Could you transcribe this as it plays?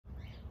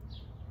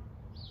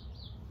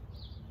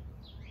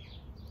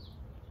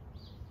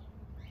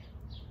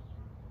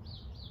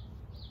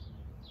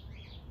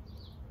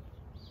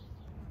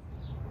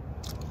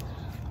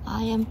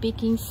I am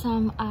picking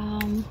some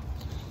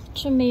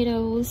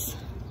tomatoes,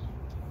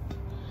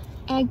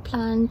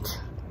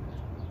 eggplant,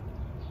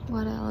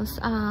 what else,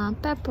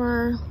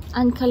 pepper,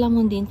 and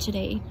calamondin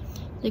today,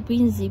 the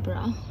green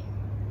zebra.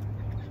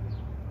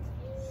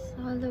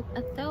 So look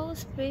at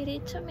those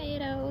pretty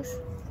tomatoes.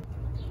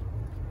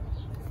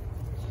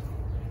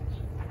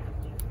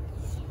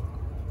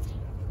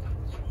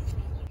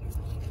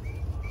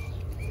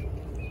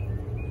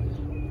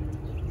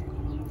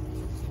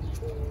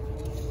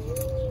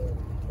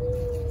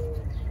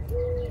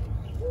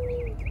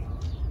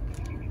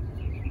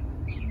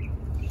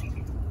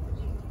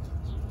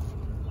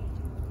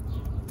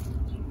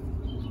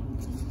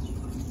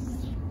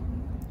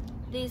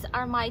 These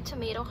are my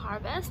tomato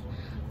harvest,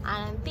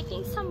 and I'm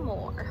picking some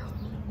more.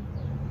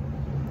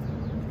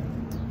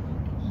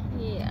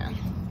 Here.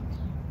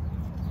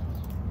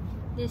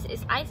 This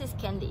is Isis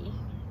candy.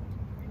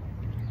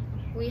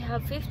 We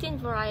have 15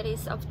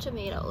 varieties of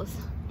tomatoes.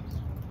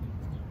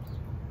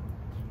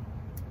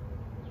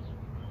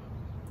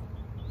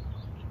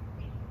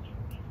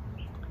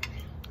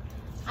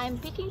 I'm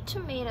picking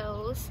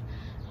tomatoes,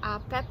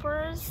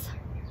 peppers,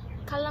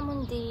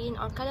 calamondin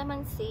or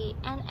calamansi,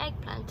 and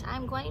eggplant.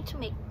 I'm going to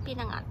make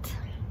pinangat.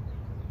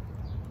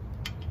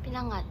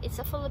 Pinangat, it's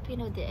a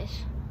Filipino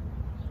dish.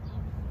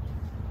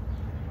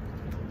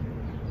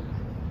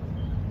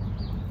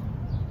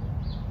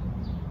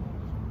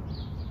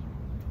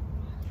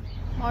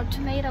 More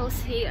tomatoes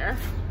here.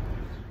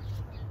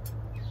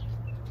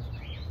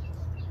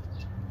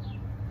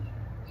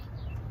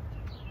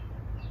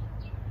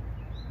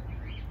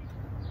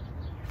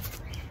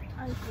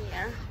 And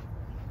here.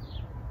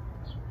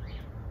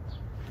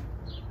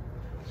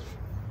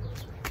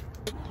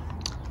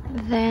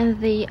 Then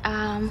the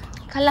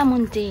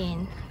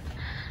calamondin.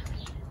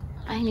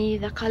 I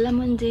need the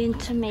calamondin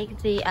to make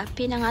the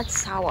pinangat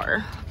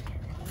sour.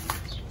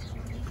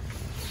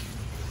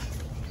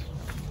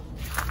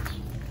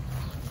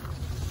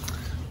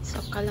 So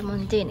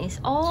calamondin is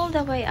all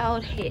the way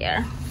out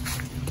here.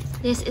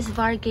 This is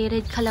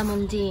variegated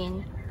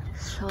calamondin.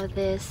 So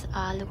this,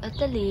 look at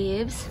the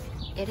leaves.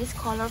 It is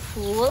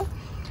colorful.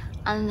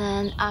 And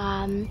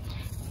then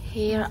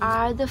here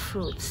are the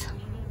fruits.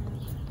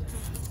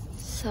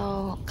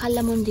 So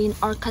calamondin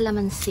or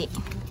calamansi.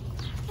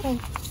 Oh,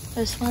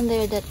 there's one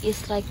there that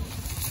is like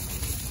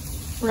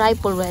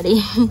ripe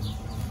already.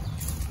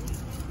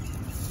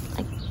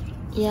 Like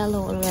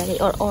yellow already,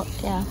 or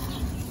yeah.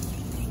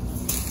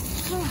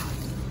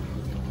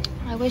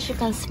 I wish you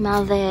can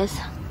smell this.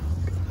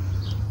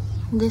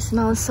 This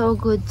smells so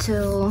good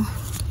too.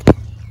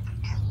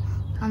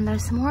 And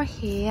there's more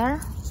here.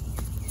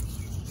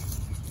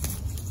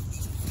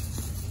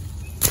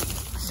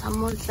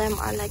 Some of them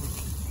are like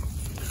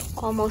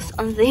almost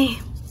on the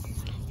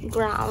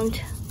ground.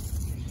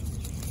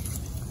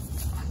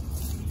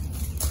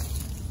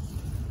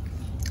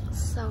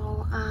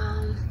 So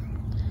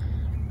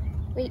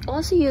we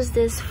also use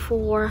this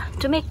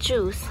to make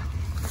juice.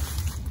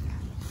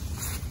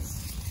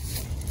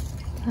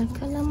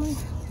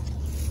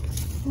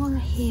 More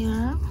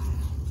here.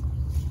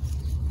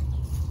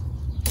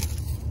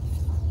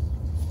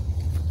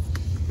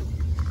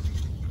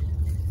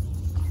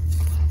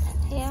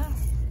 Here.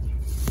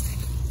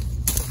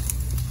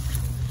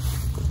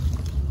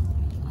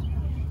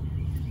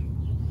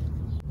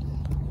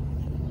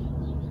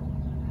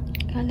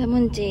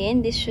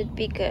 Calamondin, this should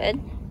be good.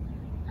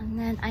 And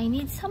then I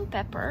need some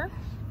pepper.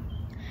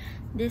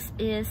 This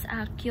is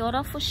a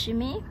Kyoto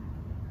fushimi.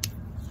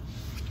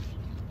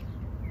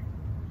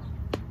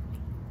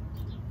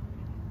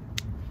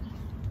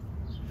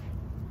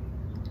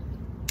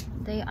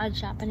 They are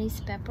Japanese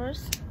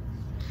peppers.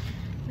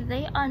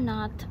 They are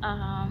not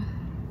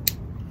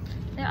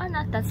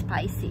that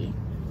spicy.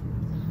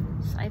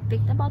 So I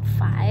picked about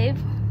 5.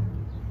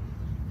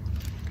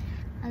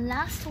 And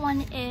last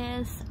one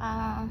is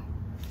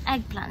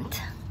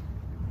eggplant.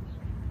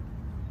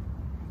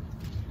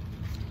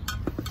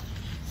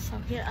 So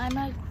here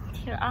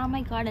are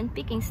my garden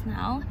pickings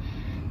now.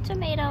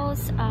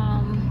 Tomatoes,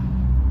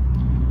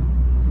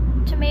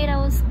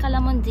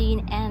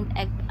 calamondin,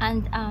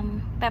 and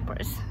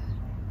peppers.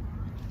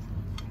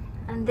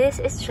 And this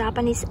is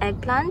Japanese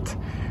eggplant.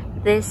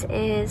 This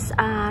is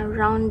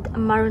round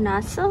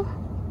marunasu.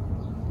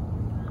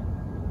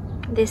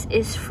 This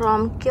is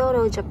from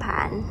Kyoto,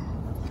 Japan.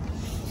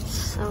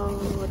 So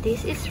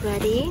this is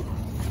ready,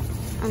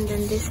 and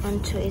then this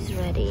one too is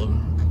ready.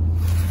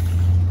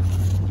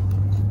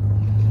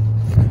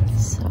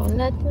 So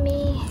let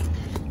me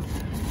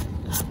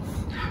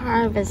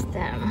harvest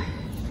them.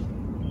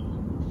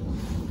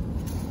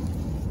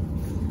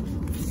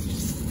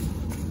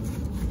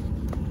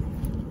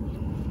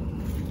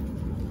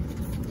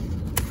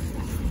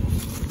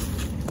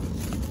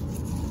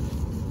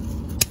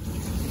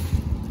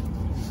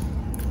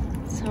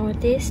 So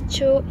these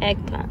 2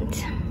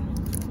 eggplant.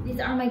 These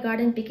are my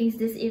garden pickings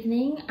this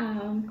evening.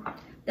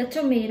 The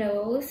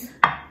tomatoes,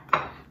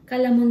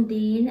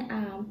 calamondin,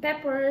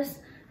 peppers,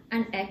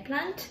 and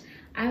eggplant.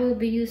 I will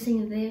be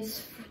using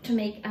this to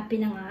make a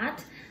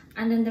pinangat.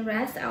 And then the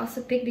rest I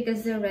also picked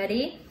because they're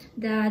ready.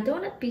 The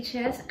donut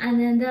peaches and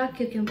then the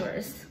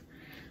cucumbers.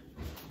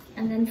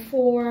 And then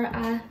for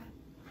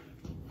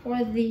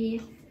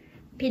the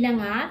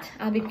pinangat,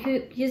 I'll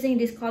be using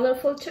these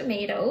colorful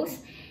tomatoes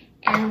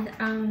and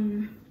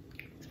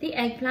the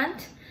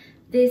eggplant.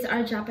 These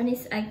are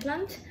Japanese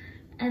eggplant,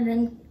 and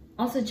then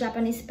also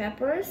Japanese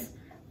peppers,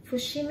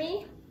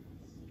 fushimi,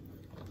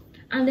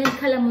 and then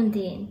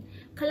calamondin.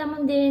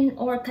 Calamondin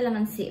or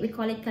calamansi. We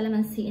call it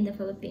calamansi in the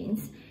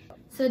Philippines.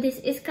 So this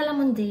is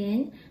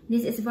calamondin.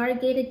 This is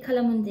variegated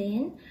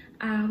calamondin.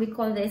 We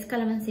call this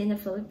calamansi in the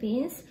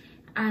Philippines.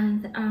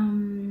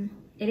 And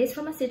it is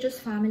from a citrus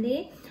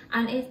family,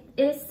 and it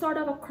is sort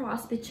of a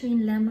cross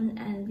between lemon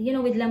and, you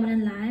know, with lemon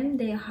and lime,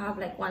 they have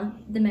like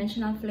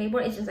one-dimensional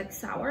flavor. It's just like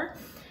sour.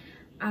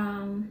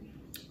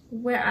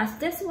 Whereas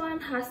this one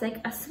has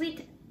like a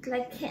sweet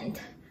like hint,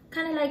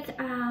 kind of like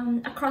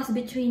a cross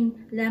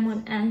between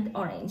lemon and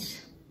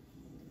orange.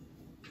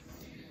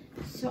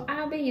 So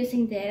I'll be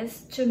using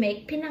this to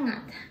make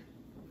pinangat.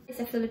 It's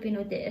a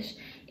Filipino dish.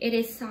 It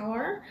is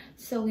sour,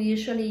 so we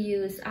usually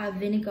use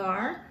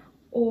vinegar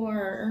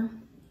or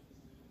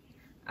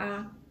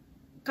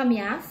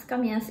kamyas.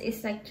 Kamyas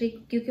is like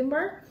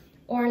cucumber,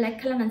 or like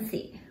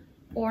calamansi,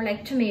 or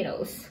like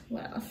tomatoes.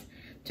 What else?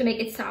 To make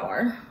it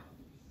sour,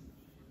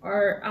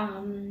 or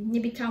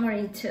maybe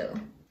tamarind too.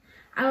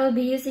 I will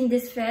be using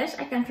this fish.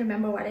 I can't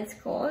remember what it's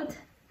called.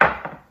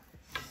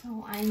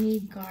 So I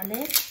need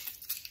garlic.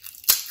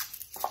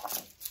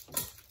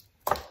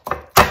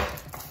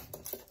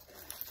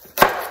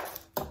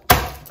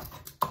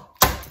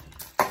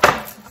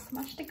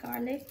 Smash the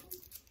garlic.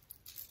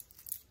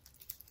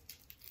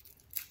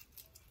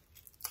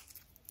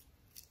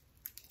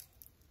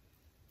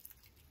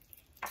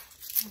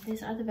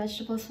 These are the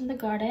vegetables from the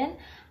garden.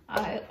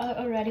 I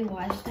already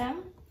washed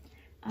them.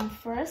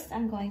 First,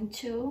 I'm going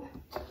to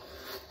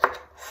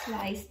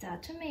slice the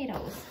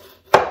tomatoes.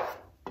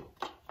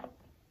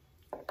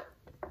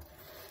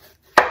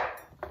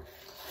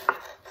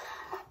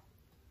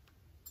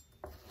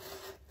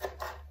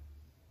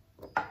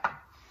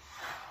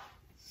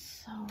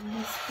 So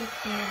let's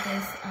prepare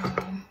this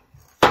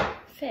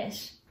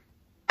fish.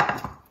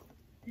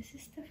 This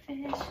is the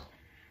fish.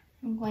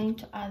 I'm going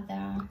to add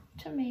the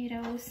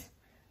tomatoes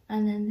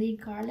and then the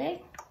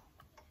garlic.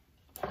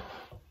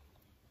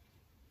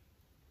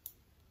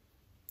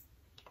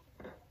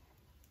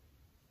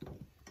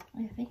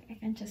 I think I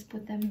can just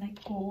put them like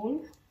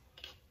whole.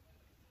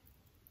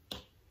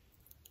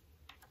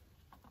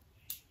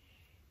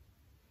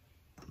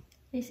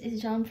 This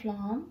is John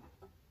Flam.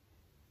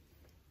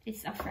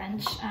 It's a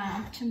French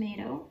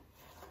tomato.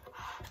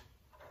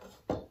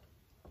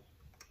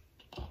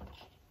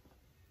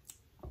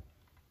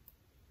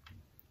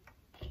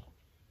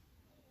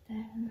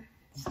 Then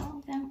some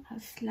of them are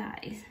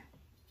sliced.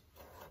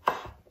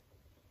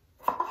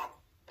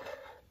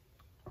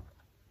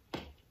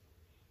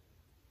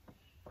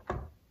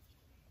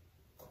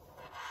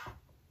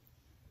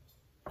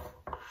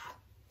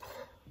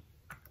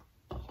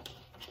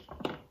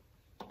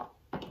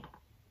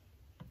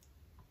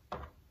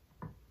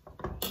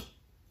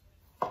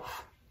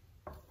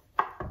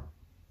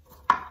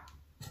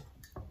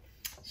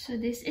 So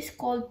this is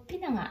called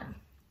pinangat.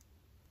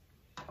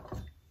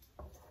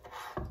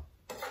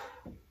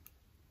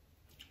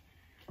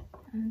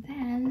 And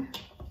then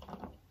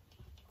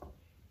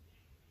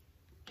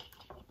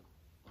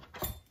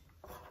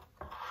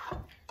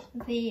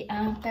the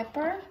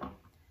pepper,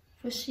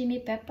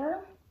 fushimi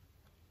pepper,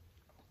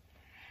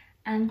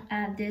 and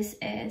this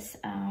is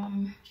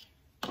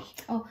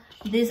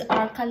these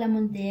are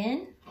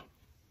calamondin,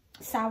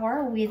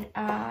 sour with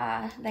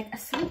like a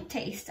sweet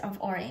taste of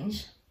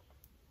orange.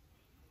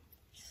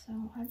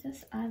 So I'll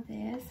just add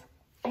this.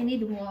 I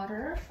need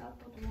water, so I'll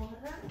put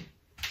water.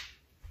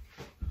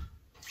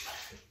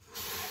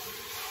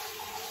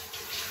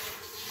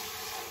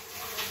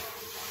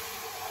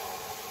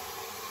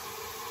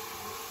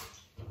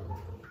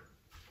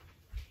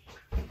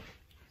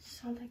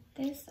 So like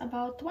this,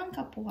 about 1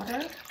 cup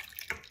water.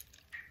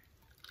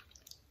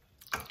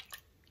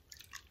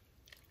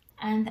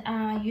 And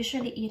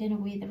usually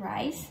eaten with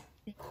rice.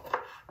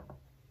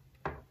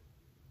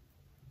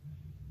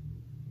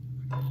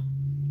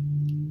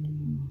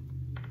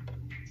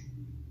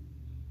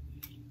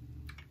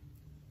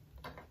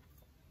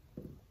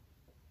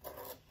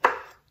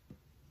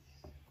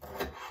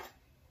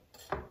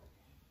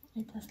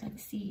 It has like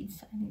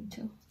seeds. I need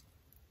to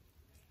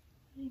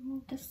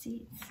remove the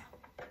seeds.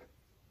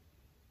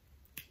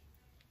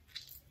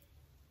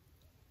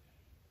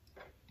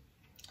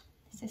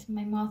 This is,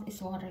 my mouth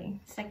is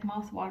watering. It's like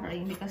mouth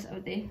watering because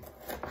of the,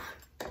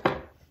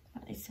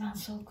 but it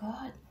smells so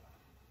good.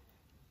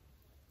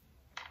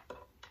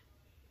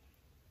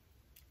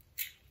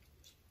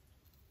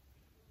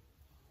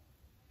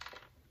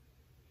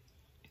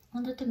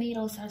 And the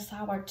tomatoes are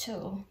sour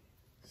too,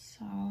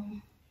 so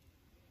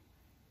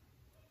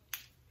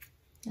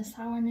the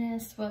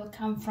sourness will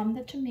come from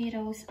the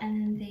tomatoes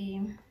and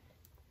the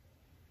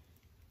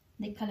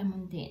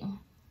calamondin.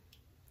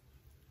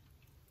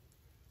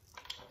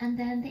 And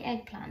then the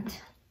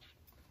eggplant.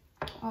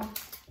 Oh,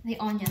 the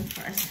onion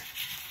first.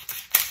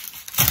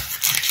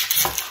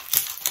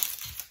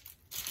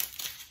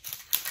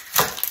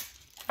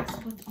 Let's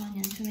put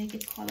onion to make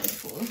it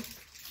colorful.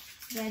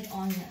 Red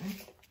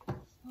onion.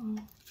 So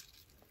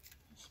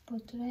let's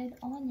put red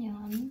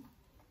onion.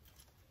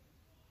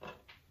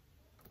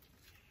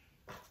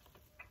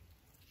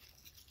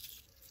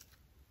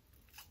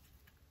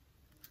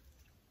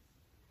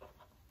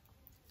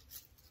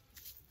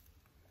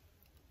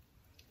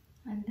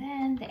 And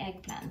then the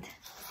eggplant.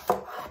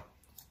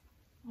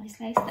 I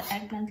slice the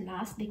eggplant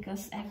last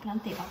because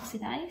eggplant, they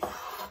oxidize.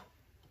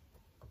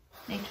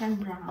 They turn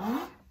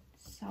brown.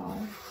 So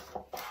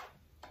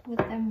put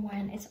them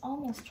when it's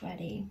almost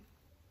ready.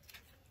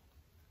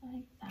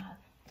 Like that.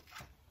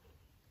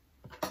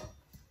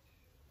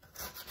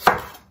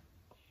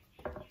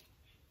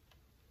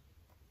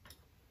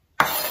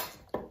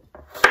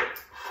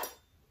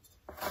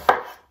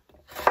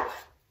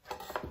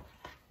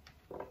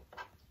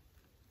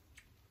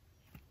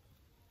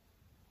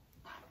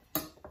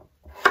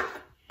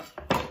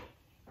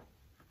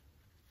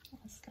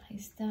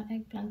 Slice the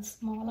eggplant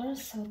smaller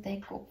so they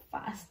cook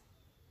fast.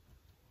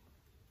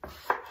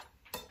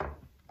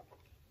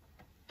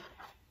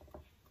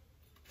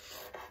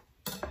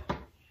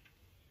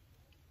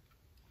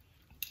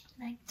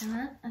 Like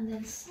that, and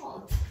then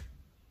salt.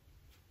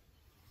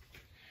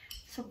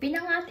 So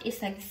pinangat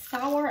is like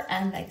sour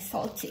and like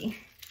salty.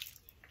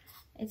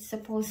 It's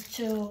supposed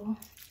to,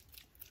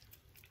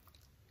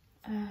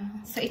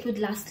 so it would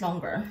last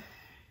longer.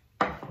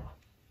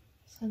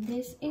 So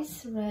this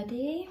is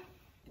ready.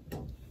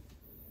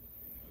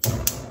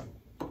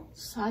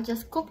 So I'll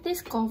just cook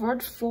this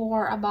covered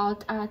for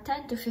about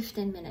 10 to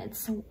 15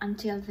 minutes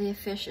until the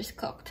fish is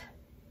cooked.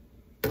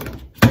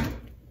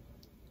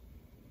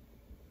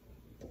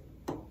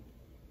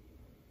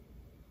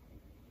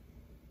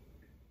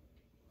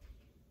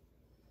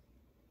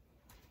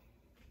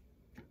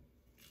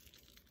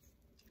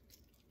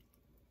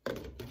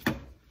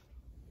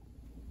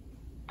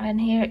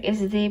 And here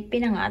is the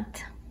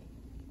pinangat.